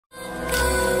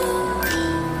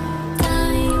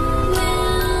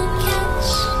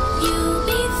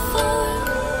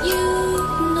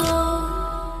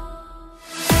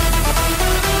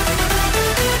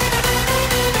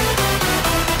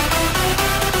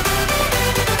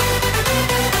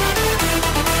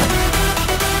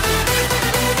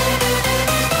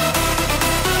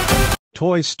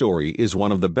Toy Story is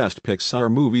one of the best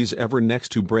Pixar movies ever next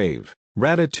to Brave,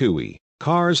 Ratatouille,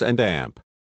 Cars and Amp.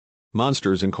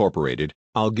 Monsters Incorporated.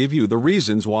 I'll give you the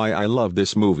reasons why I love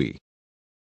this movie.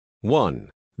 1.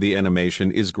 The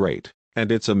animation is great,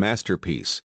 and it's a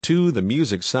masterpiece. 2. The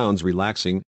music sounds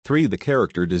relaxing. 3. The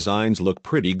character designs look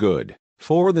pretty good.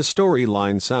 4. The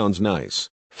storyline sounds nice.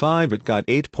 5. It got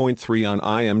 8.3 on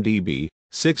IMDb.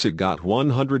 6. It got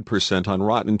 100% on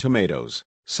Rotten Tomatoes.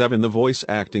 7. The voice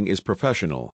acting is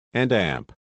professional, and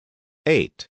Amp.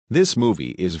 8. This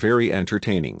movie is very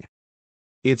entertaining.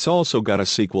 It's also got a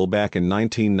sequel back in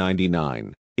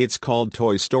 1999. It's called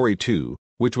Toy Story 2,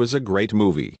 which was a great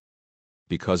movie.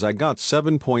 Because I got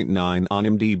 7.9 on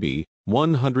IMDb,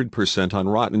 100% on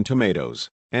Rotten Tomatoes,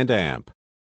 and Amp.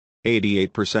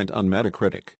 88% on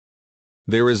Metacritic.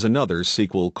 There is another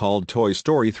sequel called Toy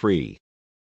Story 3,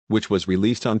 which was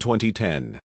released on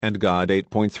 2010, and got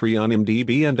 8.3 on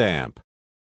IMDb and Amp.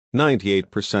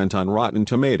 98% on Rotten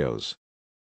Tomatoes.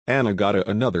 And got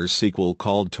another sequel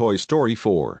called Toy Story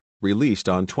 4, released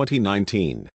on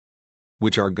 2019,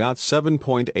 which got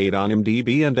 7.8 on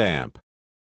IMDb and Amp.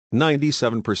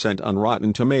 97% on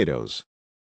Rotten Tomatoes.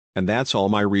 And that's all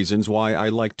my reasons why I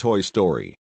like Toy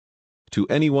Story. To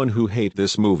anyone who hate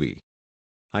this movie,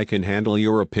 I can handle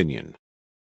your opinion.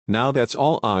 Now that's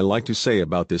all I like to say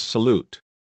about this salute.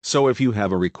 So if you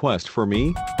have a request for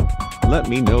me, let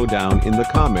me know down in the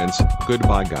comments.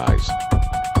 Goodbye guys.